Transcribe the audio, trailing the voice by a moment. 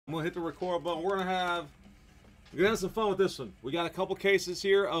I'm gonna hit the record button. We're gonna have some fun with this one. We got a couple cases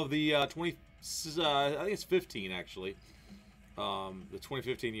here of the 20. I think it's 15 actually. The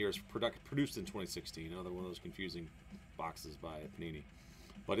 2015 year is produced in 2016. Another one of those confusing boxes by Panini.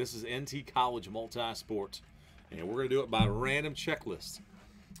 But this is NT College Multi-Sport, and we're gonna do it by random checklist.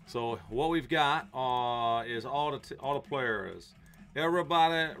 So what we've got is all the players.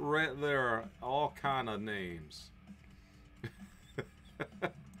 Everybody right there, all kind of names.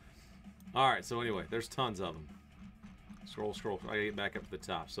 All right, so anyway, there's tons of them. Scroll. I get back up to the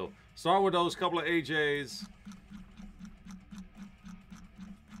top. So start with those couple of AJs.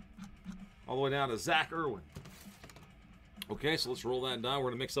 All the way down to Zach Irwin. Okay, so let's roll that down. We're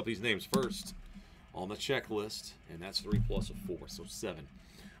going to mix up these names first on the checklist. And that's 3 plus a 4, so 7.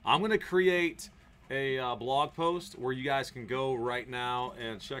 I'm going to create a blog post where you guys can go right now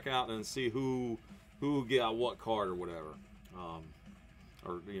and check out and see who got what card or whatever.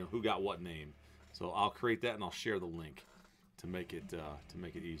 Or who got what name. So I'll create that and I'll share the link to make it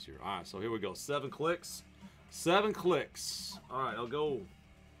easier. All right, so here we go. 7 clicks. 7 clicks. All right, I'll go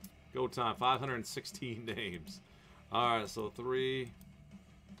time. 516 names. All right, so 3,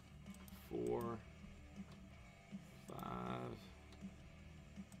 4, 5,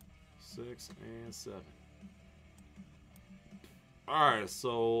 6, and 7. All right,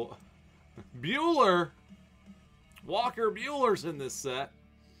 so Walker Bueller's in this set.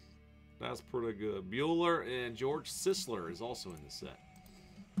 That's pretty good. Bueller and George Sisler is also in the set.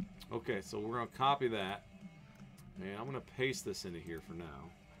 Okay, so we're going to copy that. And I'm going to paste this into here for now.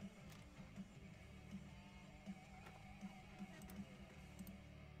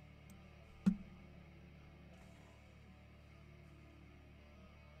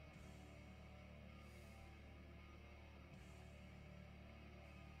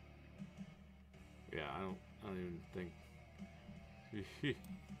 Yeah, I don't even think.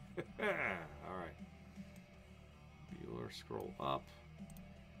 All right. Bueller, scroll up.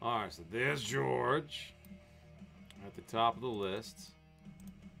 All right, so there's George at the top of the list.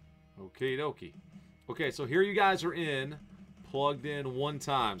 Okie dokie. Okay, so here you guys are plugged in one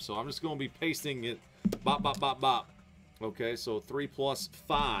time. So I'm just going to be pasting it. Bop, bop, bop, bop. Okay, so 3 plus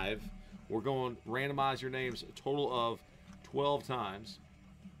 5. We're going to randomize your names a total of 12 times.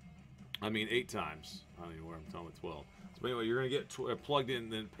 I mean 8 times. I don't even know where I'm telling with 12. So anyway, you're going to get plugged in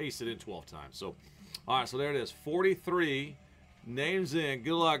and then paste it in 12 times. So, all right, so there it is. 43 names in.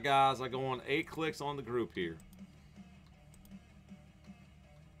 Good luck, guys. I go on 8 clicks on the group here.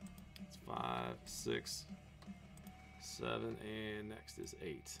 It's 5, 6, 7, and next is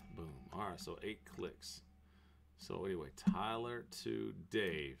 8. Boom. All right, so 8 clicks. So anyway, Tyler to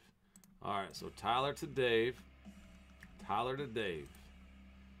Dave. All right, so Tyler to Dave. Tyler to Dave.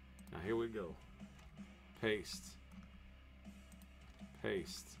 Now here we go. Paste.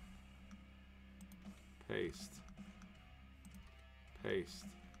 Paste. Paste. Paste.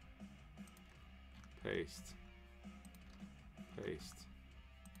 Paste. Paste.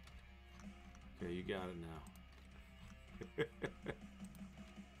 Okay, you got it now.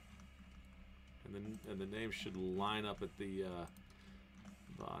 and the name should line up at the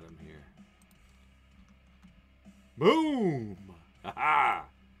bottom here. Boom! Ha-ha!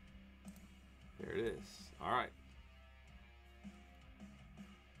 There it is. All right.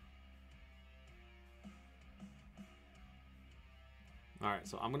 All right,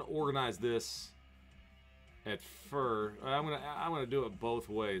 so I'm going to organize this at first. I'm going to do it both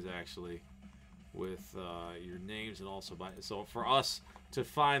ways actually, with your names and also by. So for us to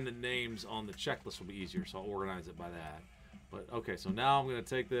find the names on the checklist will be easier. So I'll organize it by that. But okay, so now I'm going to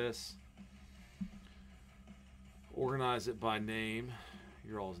take this, organize it by name.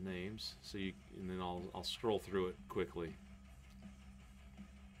 Your all's names, so you, and then I'll scroll through it quickly.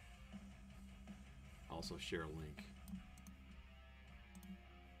 Also share a link.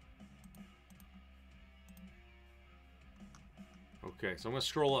 Okay, so I'm gonna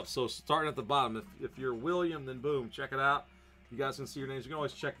scroll up. So starting at the bottom, if you're William, then boom, check it out. You guys can see your names. You can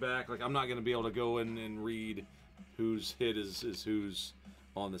always check back. Like I'm not gonna be able to go in and read whose hit is who's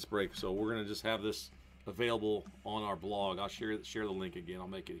on this break. So we're gonna just have this available on our blog. I'll share the link again. I'll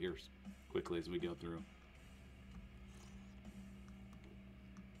make it here quickly as we go through.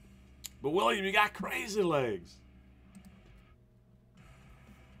 But William, you got crazy legs.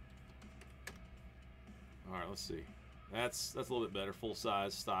 All right, let's see. That's a little bit better, full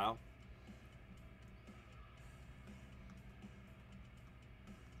size style.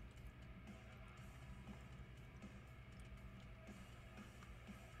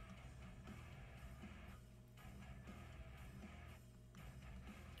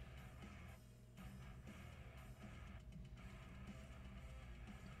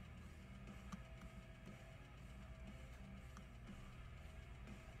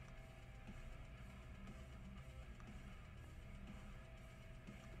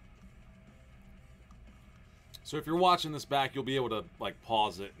 So if you're watching this back, you'll be able to like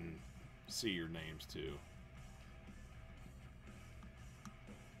pause it and see your names too.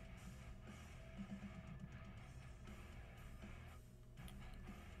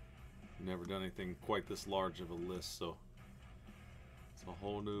 Never done anything quite this large of a list, so it's a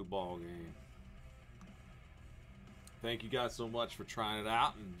whole new ball game. Thank you guys so much for trying it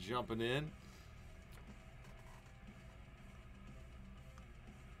out and jumping in.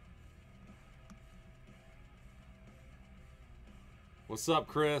 What's up,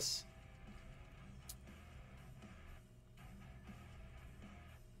 Chris?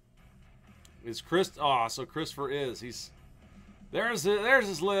 Is Chris? Oh, so Christopher is. There's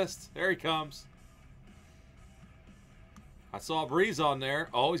his list. There he comes. I saw Breeze on there.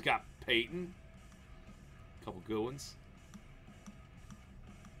 Oh, he's got Peyton. Couple good ones.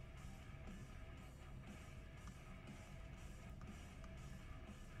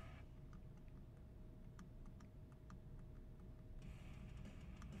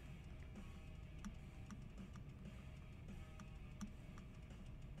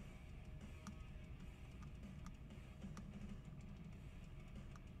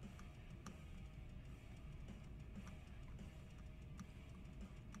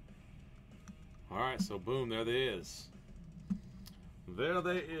 Alright, so boom, there they is. There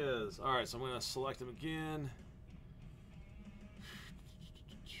they is. Alright, so I'm going to select them again.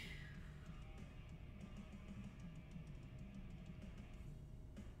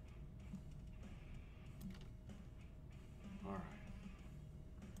 Alright.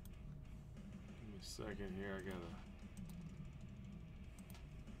 Give me a second here, I gotta...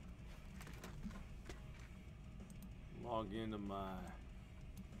 log into my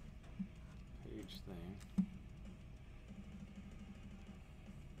page thing.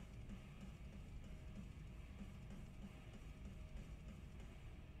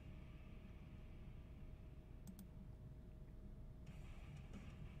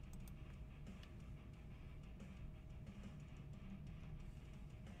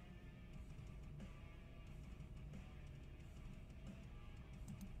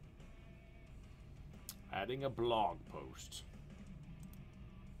 Adding a blog post.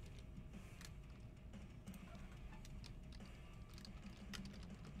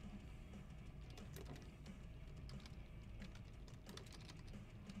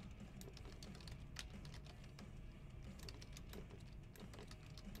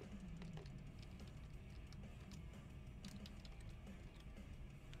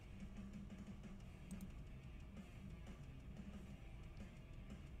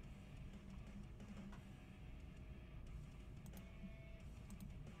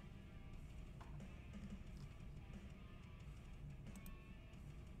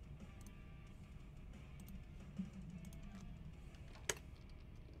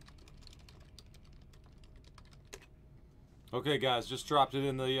 Okay, guys, just dropped it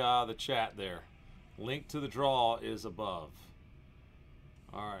in the chat there. Link to the draw is above.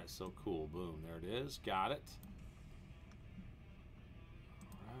 All right, so cool. Boom, there it is. Got it.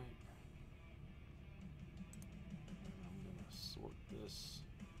 All right. I'm gonna sort this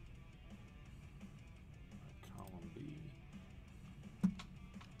by column B.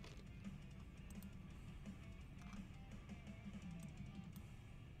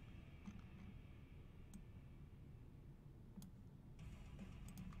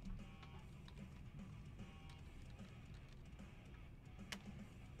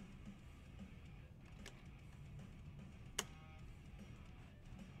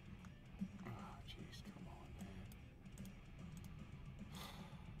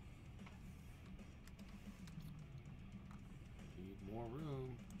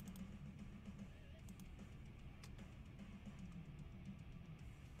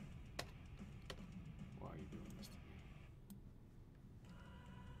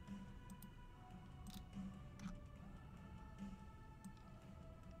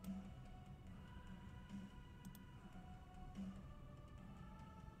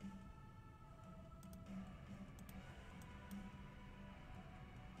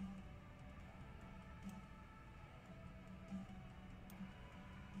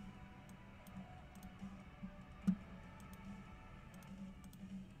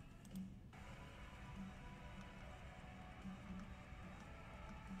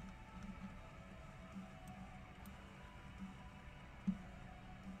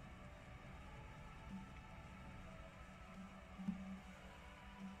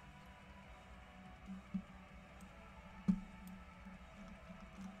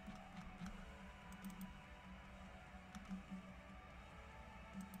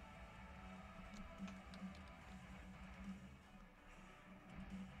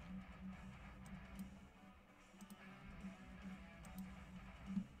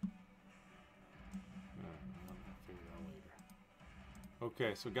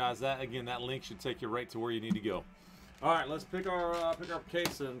 Okay, so guys, that link should take you right to where you need to go. All right, let's pick our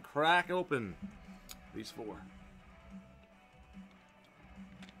case and crack open these 4.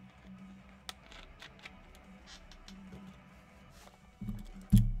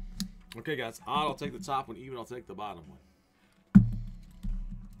 Okay, guys, odd, I'll take the top one. Even, I'll take the bottom one.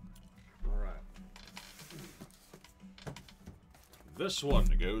 All right. This one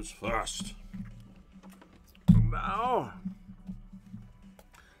goes first. Now,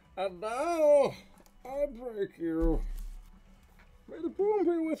 and now, I break you. May the boom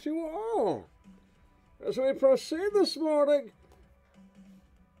be with you all as we proceed this morning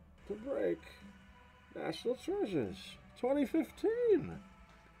to break National Treasures 2015.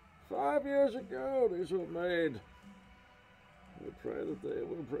 5 years ago, these were made. We pray that they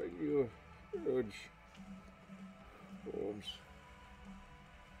will bring you huge booms.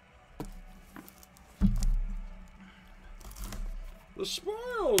 The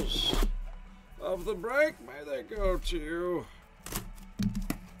spoils of the break, may they go to you.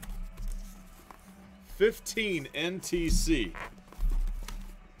 15 NTC.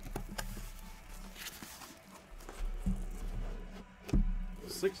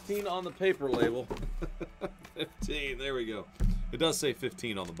 $16 on the paper label. 15, there we go. It does say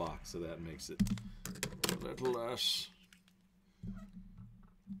 15 on the box, so that makes it a little less.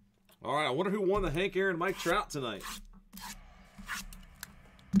 All right, I wonder who won the Hank Aaron Mike Trout tonight.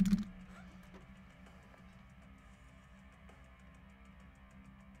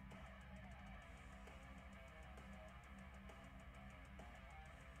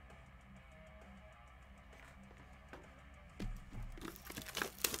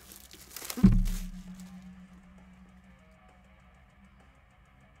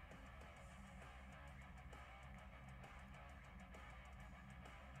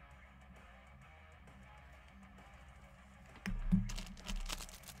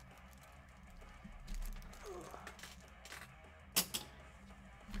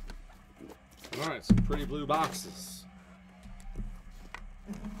 All right, some pretty blue boxes.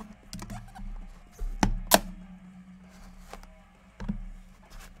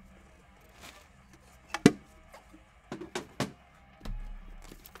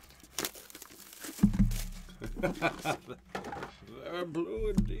 They're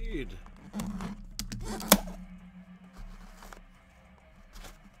blue indeed.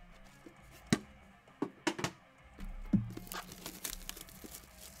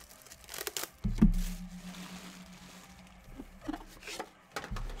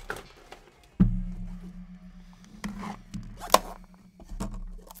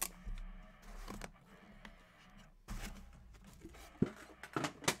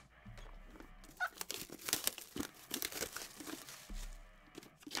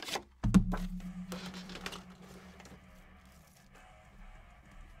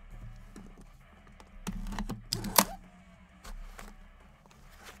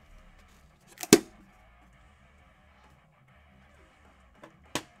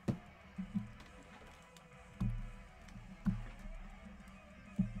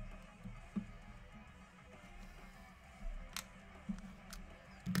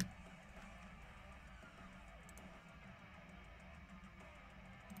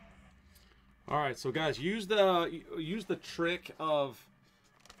 All right, so guys, use the trick of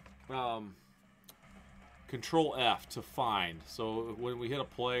Control F to find. So when we hit a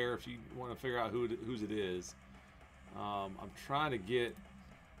player, if you want to figure out whose it is, I'm trying to get.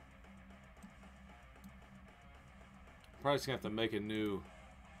 Probably just gonna have to make a new.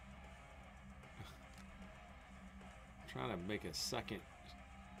 I'm trying to make a second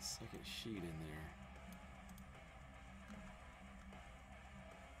sheet in there.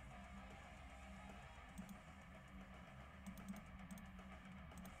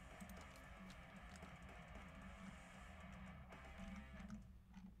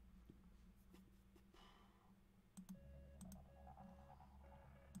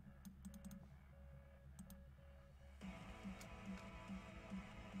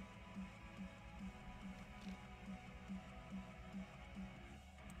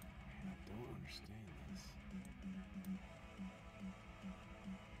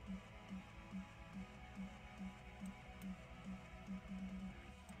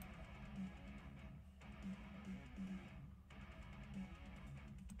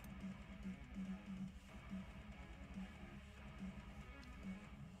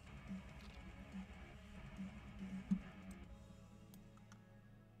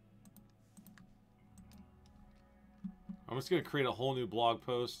 I'm just going to create a whole new blog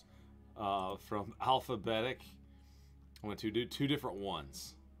post from alphabetic. I'm going to do 2 different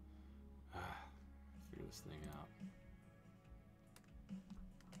ones. Figure this thing out.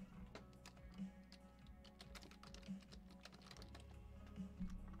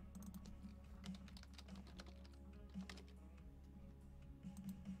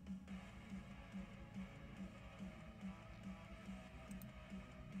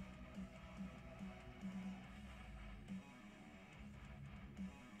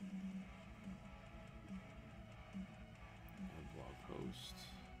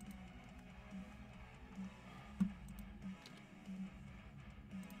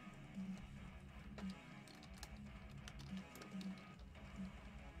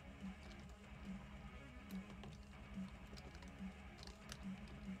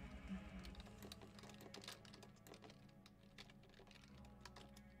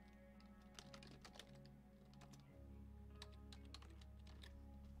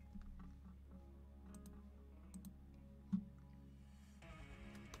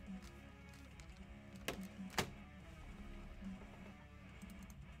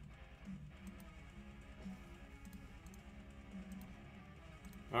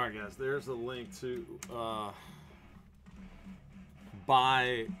 All right, guys, there's a link to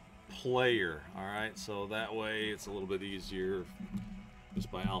buy player. All right, so that way it's a little bit easier just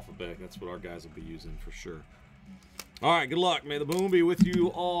by alphabet. That's what our guys will be using for sure. All right, good luck. May the boom be with you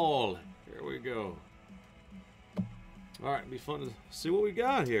all. Here we go. All right, it'll be fun to see what we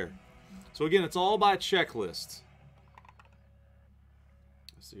got here. So again, it's all by checklist.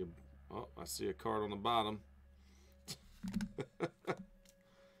 I see a card on the bottom.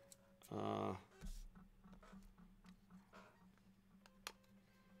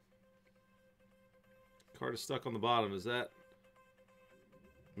 Card is stuck on the bottom. Is that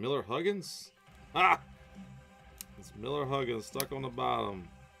Miller Huggins? Ah! It's Miller Huggins stuck on the bottom.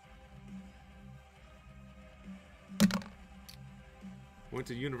 Went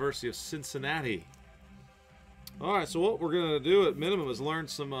to University of Cincinnati. All right, so what we're gonna do at minimum is learn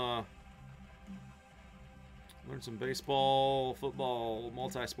some baseball, football,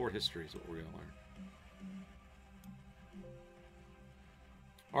 multi-sport history is what we're gonna learn.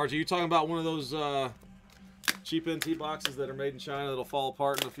 Artie, you talking about one of those cheap NT boxes that are made in China that'll fall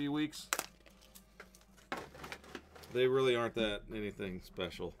apart in a few weeks? They really aren't that anything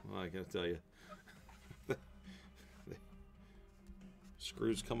special, I gotta tell you.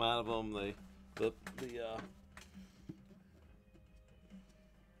 Screws come out of them.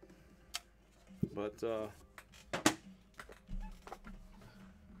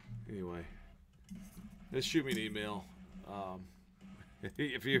 Anyway, just shoot me an email.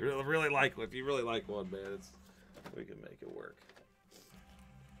 If you really like one, man, we can make it work.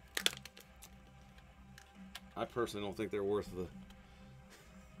 I personally don't think they're worth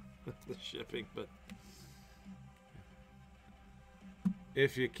the shipping, but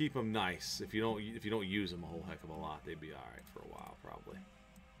if you keep them nice, if you don't use them a whole heck of a lot, they'd be all right for a while probably.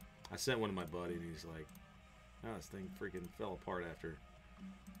 I sent one to my buddy and he's like, "Oh, this thing freaking fell apart after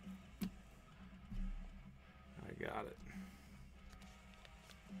I got it."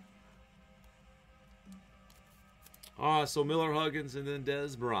 So Miller Huggins and then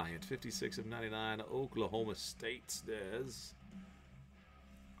Dez Bryant, 56 of 99, Oklahoma State's Dez.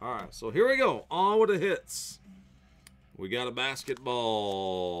 All right, so here we go. On with the hits. We got a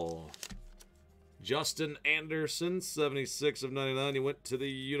basketball. Justin Anderson, 76 of 99. He went to the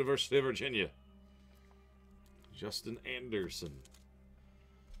University of Virginia. Justin Anderson.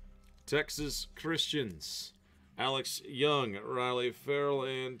 Texas Christians. Alex Young, Riley Farrell,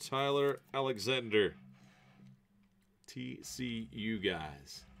 and Tyler Alexander. TCU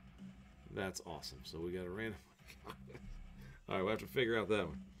guys. That's awesome. So we got a random. All right, we'll have to figure out that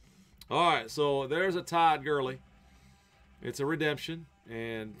one. All right, so there's a Todd Gurley. It's a redemption,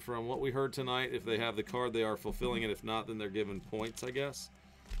 and from what we heard tonight, if they have the card, they are fulfilling it. If not, then they're given points, I guess.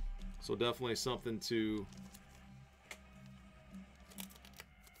 So definitely something to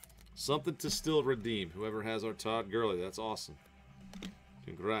still redeem. Whoever has our Todd Gurley, that's awesome.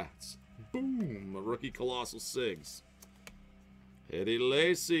 Congrats. Boom, a rookie Colossal Sigs. Eddie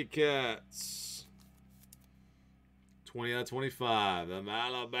Lacy Cats. 20 out of 25, them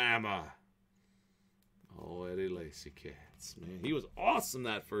Alabama. Oh, Eddie Lacy Cats. Man, he was awesome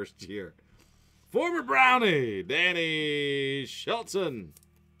that first year. Former Brownie, Danny Shelton.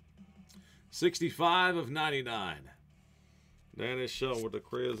 65 of 99. Danny Shelton with the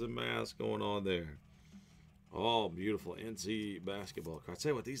crimson mask going on there. Oh, beautiful NC basketball cards.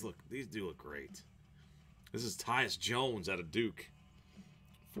 Tell you what, these do look great. This is Tyus Jones out of Duke.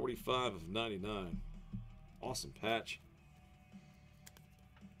 45 of 99. Awesome patch.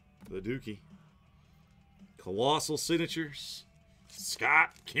 The Dookie. Colossal signatures.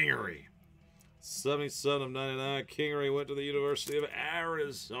 Scott Kingery. 77 of 99. Kingery went to the University of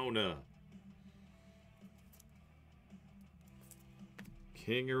Arizona.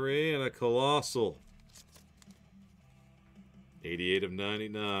 Kingery and a Colossal. 88 of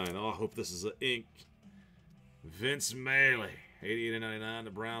 99. Oh, I hope this is an ink. Vince Mailey. 88 of 99.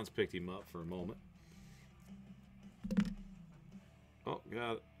 The Browns picked him up for a moment. Oh,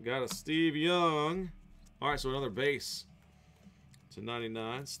 got a Steve Young. All right, so another base.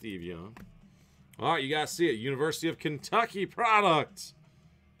 299, Steve Young. All right, you guys see it. University of Kentucky product.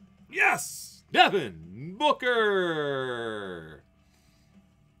 Yes! Devin Booker.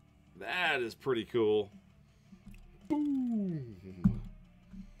 That is pretty cool. Boom.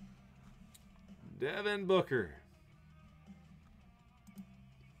 Devin Booker.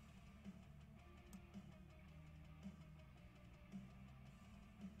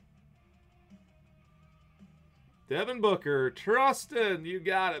 Devin Booker, Trustin, you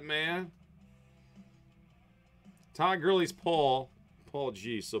got it, man. Todd Gurley's Paul. Paul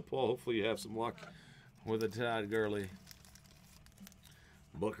G. So, Paul, hopefully you have some luck with the Todd Gurley.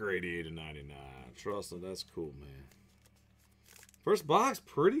 Booker 88 and 99. Trustin, that's cool, man. First box,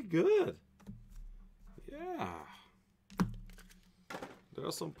 pretty good. Yeah. There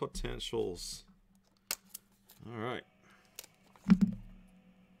are some potentials. All right.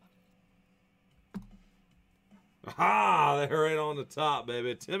 Aha! They're right on the top,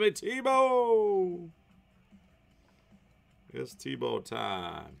 baby. Timmy Tebow! It's Tebow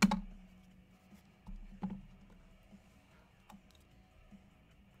time.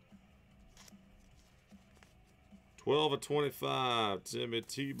 $12 of 25, Timmy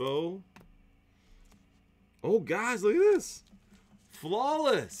Tebow. Oh, guys, look at this.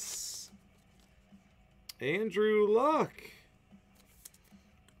 Flawless. Andrew Luck.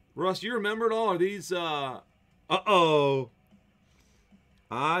 Russ, you remember it all? Are these, uh-oh.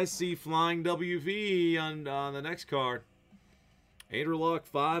 I see Flying WV on the next card. Andrew Luck,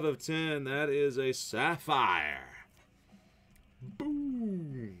 5 of 10. That is a sapphire.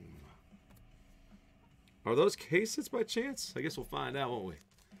 Boom. Are those case hits by chance? I guess we'll find out, won't we?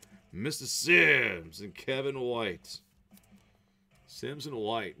 Mr. Sims and Kevin White. Sims and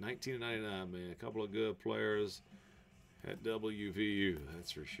White, 1999, man. A couple of good players at WVU,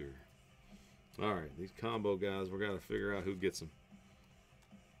 that's for sure. All right, these combo guys, we're going to figure out who gets them.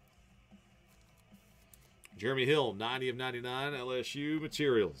 Jeremy Hill, 90 of 99, LSU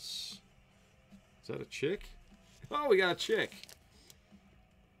Materials. Is that a chick? Oh, we got a chick.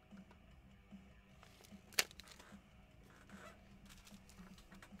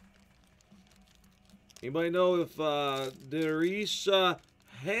 Anybody know if Darius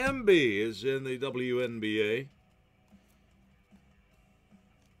Hamby is in the WNBA?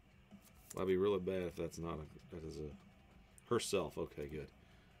 That'd be really bad if that's not a, that is a herself. Okay, good.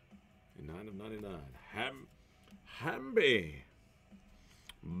 9 of 99. Hamby.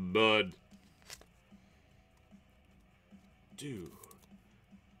 Bud.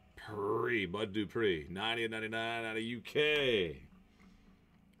 Bud Dupree. 90 of 99 out of UK.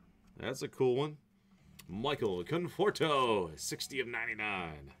 That's a cool one. Michael Conforto, 60 of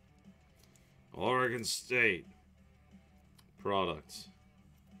 99. Oregon State product.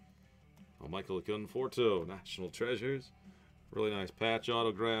 Oh, Michael Conforto, National Treasures. Really nice patch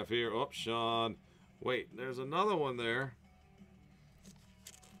autograph here. Oh, Sean. Wait, there's another one there.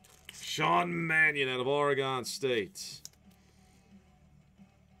 Sean Mannion out of Oregon State.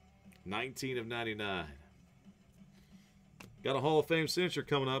 19 of 99. Got a Hall of Fame signature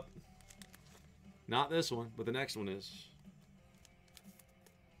coming up. Not this one, but the next one is.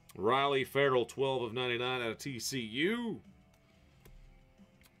 Riley Farrell, 12 of 99 out of TCU.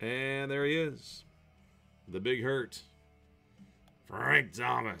 And there he is. The Big Hurt. Frank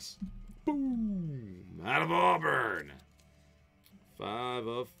Thomas. Boom. Out of Auburn. 5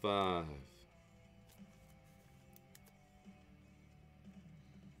 of 5.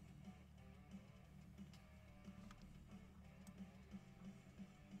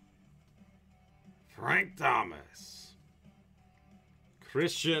 Frank Thomas.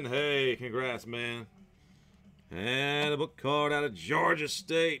 Christian Hay. Congrats, man. And a book card out of Georgia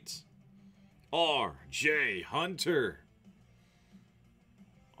State. R.J. Hunter.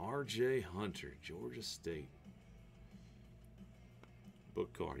 R.J. Hunter, Georgia State.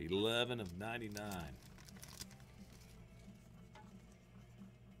 Book card, 11 of 99. Man.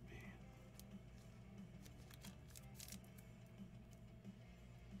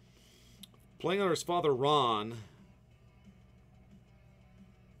 Playing under his father, Ron.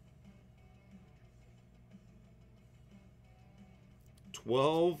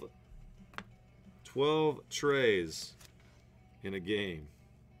 Twelve trays in a game.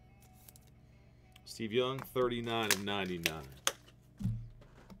 Steve Young, 39 of 99.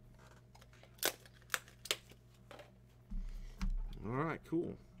 All right,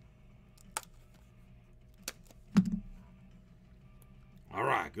 cool. All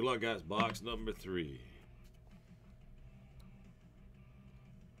right, good luck, guys. Box number 3.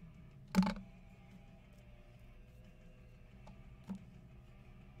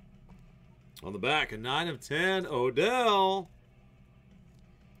 On the back, a 9 of 10, Odell.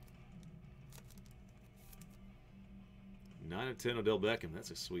 9 of 10 Odell Beckham.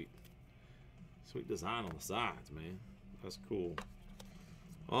 That's a sweet design on the sides, man. That's cool.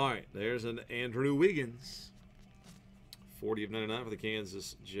 All right, there's an Andrew Wiggins. 40 of 99 for the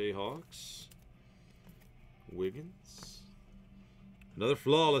Kansas Jayhawks. Wiggins. Another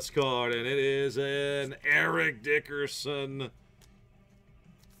flawless card, and it is an Eric Dickerson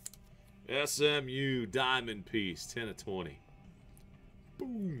SMU diamond piece. 10 of 20.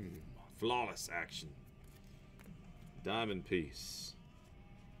 Boom. Flawless action. Diamond piece.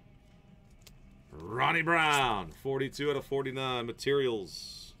 Ronnie Brown. 42 out of 49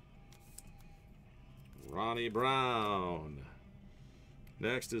 materials. Ronnie Brown.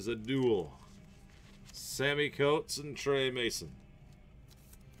 Next is a duel. Sammy Coates and Trey Mason.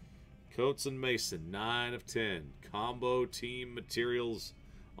 Coates and Mason, 9 of 10. Combo team materials,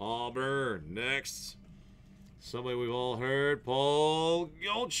 Auburn. Next, somebody we've all heard, Paul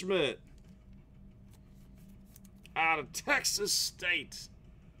Goldschmidt. Out of Texas State.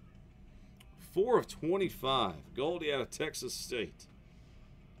 4 of 25. Goldie out of Texas State.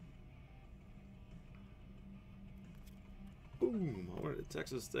 Boom. I wonder if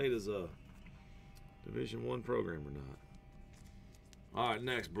Texas State is a Division I program or not. All right,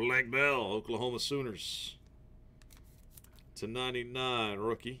 next, Blake Bell, Oklahoma Sooners. /99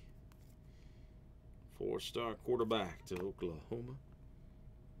 rookie. 4-star quarterback to Oklahoma.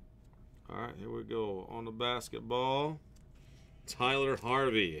 All right, here we go. On the basketball, Tyler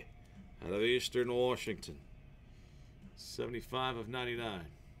Harvey out of Eastern Washington. 75 of 99.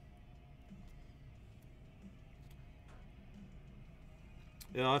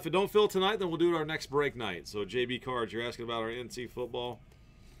 Yeah, if it don't fill tonight, then we'll do it our next break night. So, JB Cards, you're asking about our NC football.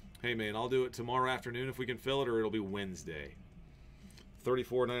 Hey, man, I'll do it tomorrow afternoon if we can fill it, or it'll be Wednesday.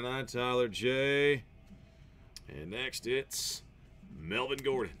 34.99, Tyler J. And next, it's Melvin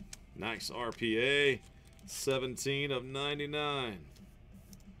Gordon. Nice RPA, 17 of 99.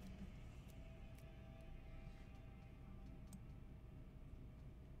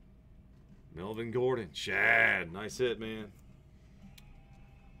 Melvin Gordon. Chad, nice hit, man.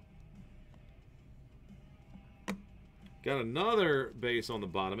 Got another base on the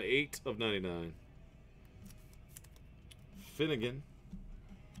bottom, 8 of 99. Finnegan.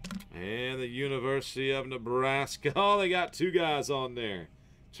 And the University of Nebraska. Oh, they got two guys on there.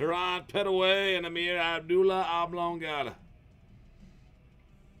 Teron Petaway and Amir Abdullah Oblongata.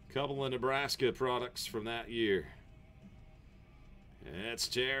 Couple of Nebraska products from that year. That's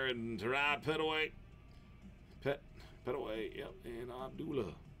Teron Petaway. Petaway, yep, and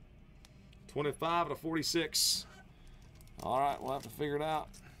Abdullah. 25 to 46. All right, we'll have to figure it out.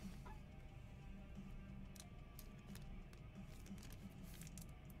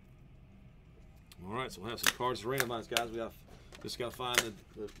 All right, so we'll have some cards to randomize, guys. We just got to find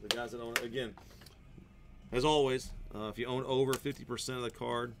the guys that own it. Again, as always, if you own over 50% of the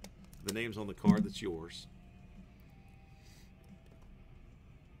card, the name's on the card, that's yours.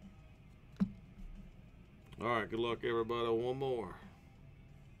 All right, good luck, everybody. One more.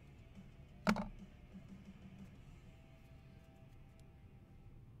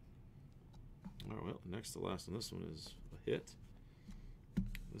 All right, well, next to last on this one is a hit.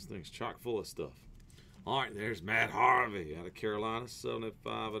 This thing's chock full of stuff. All right, there's Matt Harvey out of Carolina,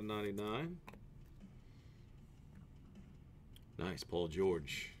 75 of 99. Nice, Paul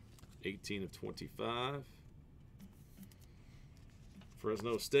George, 18 of 25.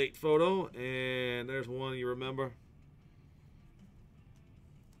 Fresno State photo, and there's one you remember.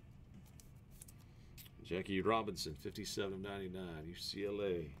 Jackie Robinson, 57 of 99,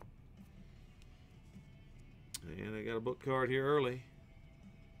 UCLA. And I got a book card here early.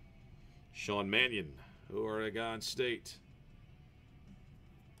 Sean Mannion, Oregon State.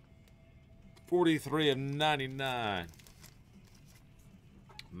 43 of 99.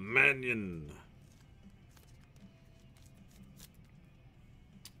 Mannion.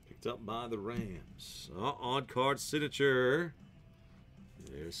 Picked up by the Rams. On card signature.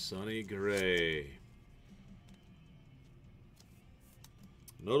 There's Sonny Gray.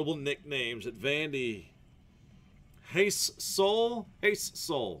 Notable nicknames at Vandy. Hace Soul. Hace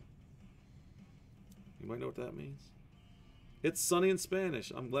Soul. You might know what that means. It's sunny in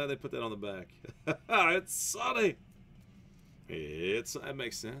Spanish. I'm glad they put that on the back. It's sunny. That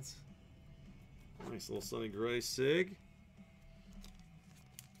makes sense. Nice little Sonny Gray sig.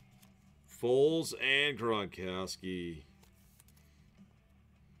 Foles and Gronkowski.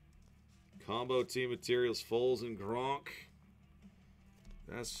 Combo team materials, Foles and Gronk.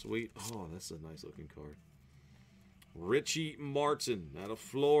 That's sweet. Oh, that's a nice looking card. Richie Martin out of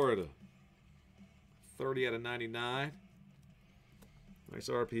Florida. 30 out of 99. Nice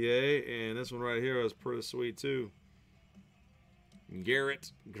RPA. And this one right here is pretty sweet too.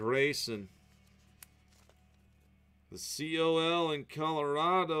 Garrett Grayson. The COL in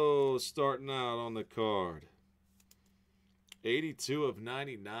Colorado starting out on the card. 82 of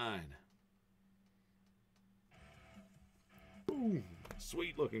 99. Ooh,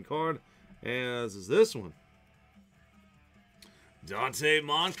 sweet looking card. As is this one. Dante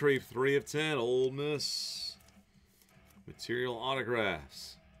Moncrief, 3 of 10. Ole Miss. Material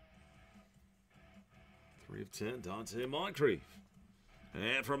autographs. 3 of 10. Dante Moncrief.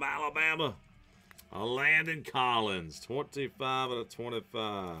 And from Alabama, Landon Collins. 25 out of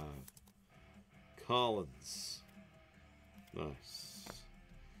 25. Collins. Nice.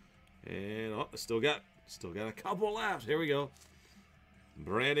 And oh, still got a couple left. Here we go.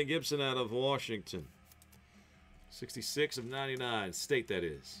 Brandon Gibson out of Washington. 66 of 99. State, that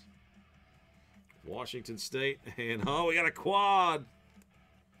is. Washington State. And oh, we got a quad.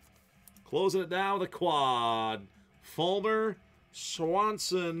 Closing it down with a quad. Fulmer,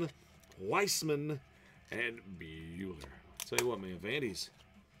 Swanson, Weissman, and Bueller. I'll tell you what, man, Vandy's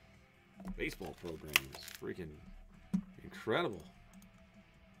baseball program is freaking incredible.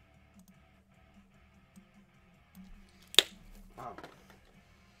 Wow.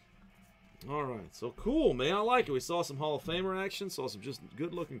 All right, so cool, man. I like it. We saw some Hall of Famer action, saw some just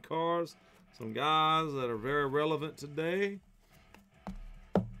good-looking cars, some guys that are very relevant today.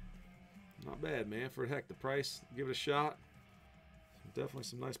 Not bad, man. For heck, the price, give it a shot. Definitely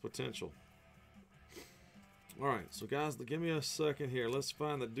some nice potential. All right, so guys, give me a second here. Let's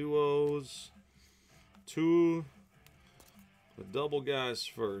find the duos. The double guys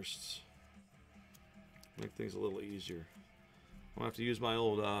first. Make things a little easier. I'll have to use my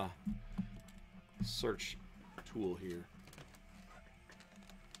old search tool here.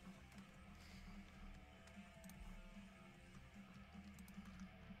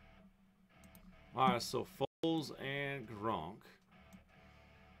 All right, so Foles and Gronk.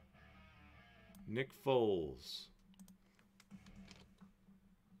 Nick Foles.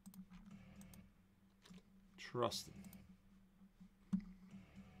 Trustin.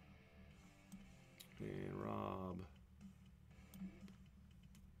 And Rob.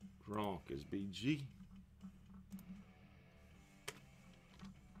 Gronk is BG.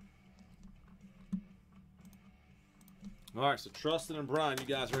 All right, so Trustin and Brian, you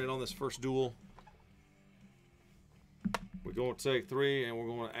guys ready on this first duel? We're going to take 3, and we're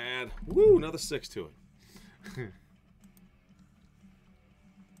going to add, another 6 to it.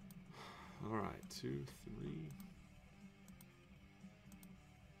 All right, 2, 3.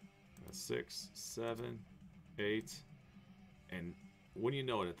 That's 6, 7, 8. And when you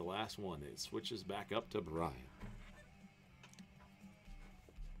know it, at the last one, it switches back up to Brian.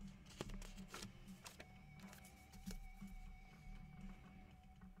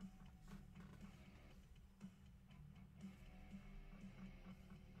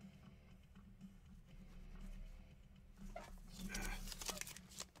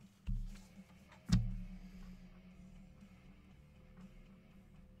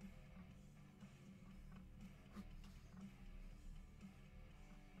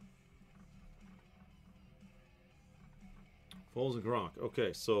 Foles and Gronk.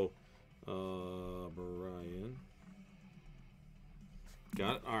 Okay, so Brian.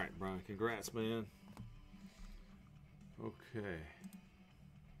 Got it? All right, Brian. Congrats, man. Okay.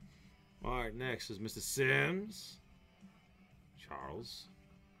 All right, next is Mr. Sims. Charles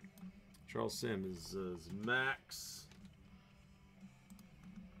Sims is Max.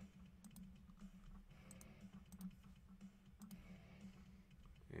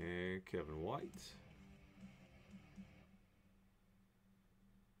 And Kevin White.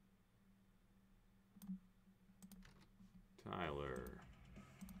 Tyler.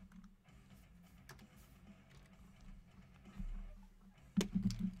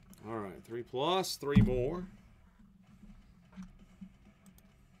 All right, 3 plus, 3 more.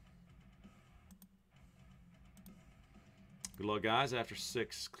 Good luck, guys. After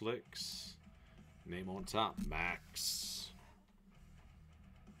 6 clicks, name on top, Max.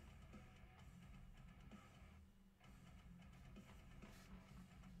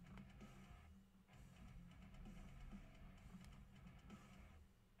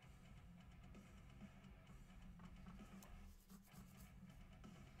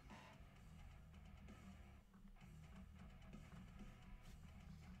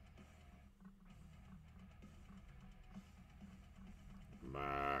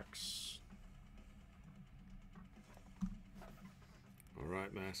 Max. All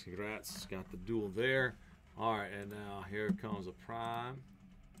right, Max, congrats. Got the duel there. All right, and now here comes a prime.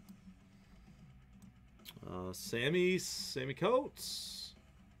 Sammy Coates.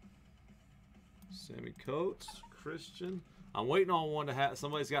 Sammy Coates, Christian. I'm waiting on one to have.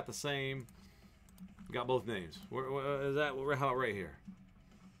 Somebody's got the same. Got both names. Where is that? We're right here.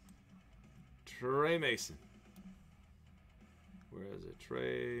 Trey Mason. Where is it?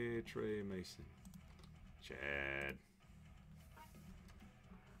 Trey Mason. Chad.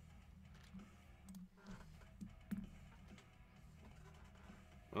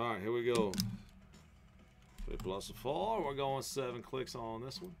 All right, here we go. 3 plus a 4. We're going 7 clicks on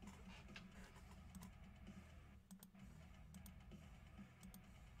this one.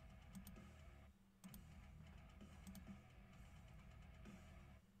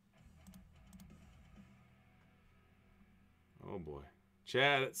 Oh boy.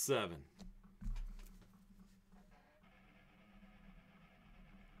 Chad at 7.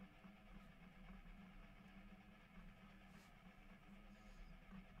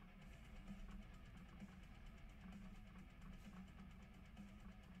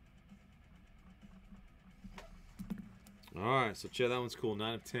 Alright, so Chad, that one's cool.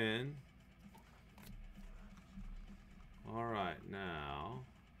 9 of 10. Alright, now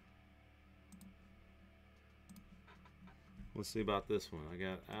let's see about this one. I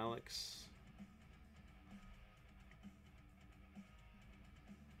got Alex.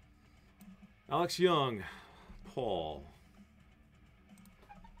 Alex Young. Paul.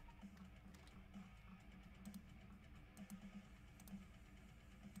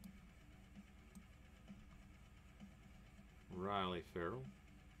 Riley Farrell.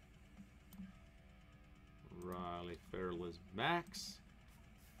 Riley Farrell is Max.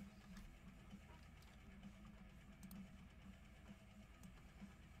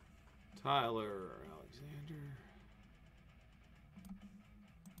 Tyler Alexander.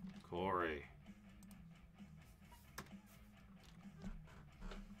 Corey.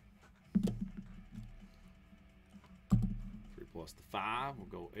 Three plus the 5, we'll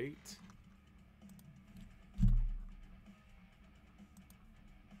go 8.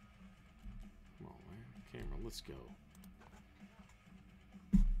 Come on, man. Camera, let's go.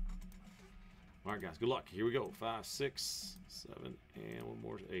 All right, guys, good luck. Here we go. 5, 6, 7, and one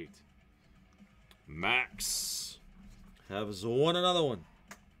more, 8. Max. Have us won another one.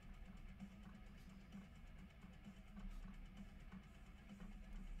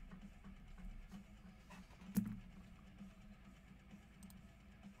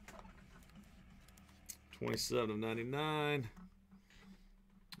 $27 of 99.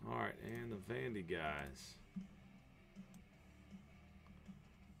 All right, and the Vandy guys.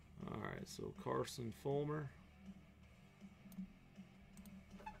 All right, so Carson Fulmer.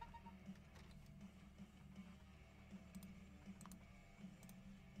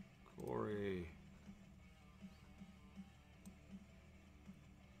 Corey.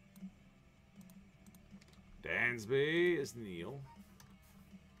 Dansby is Neil.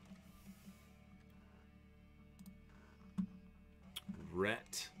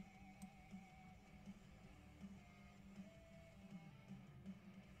 Rhett.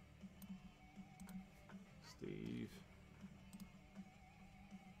 Steve.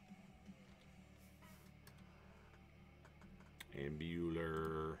 And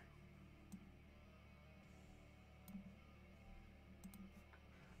Bueller.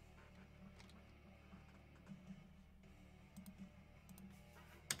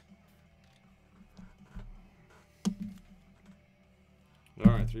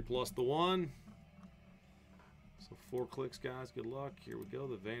 All right, 3 plus the 1. So 4 clicks, guys. Good luck. Here we go.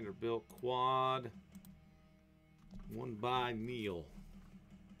 The Vanderbilt quad. 1 by Neil.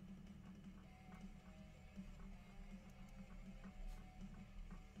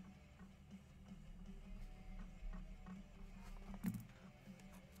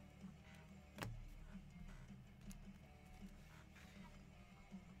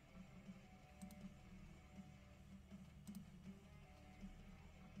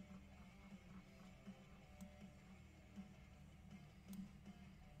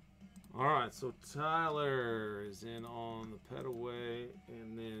 All right, so Tyler is in on the Petaway,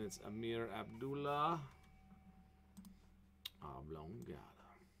 and then it's Amir Abdullah Oblongata.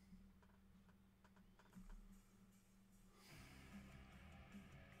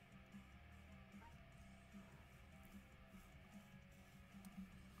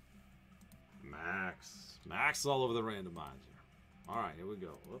 Max. Max is all over the randomizer. All right, here we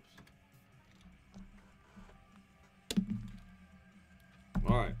go. Whoops.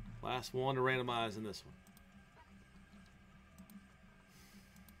 All right. Last one to randomize in this one.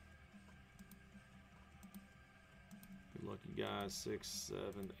 Good luck, you guys. 6,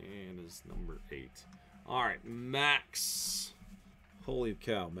 7, and is number 8. All right, Max. Holy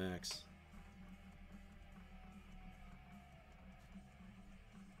cow, Max.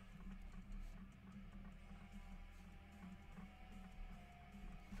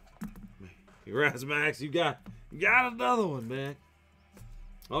 Congrats, Max. You got another one, man.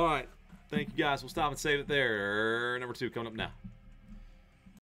 All right. Thank you, guys. We'll stop and save it there. Number 2 coming up now.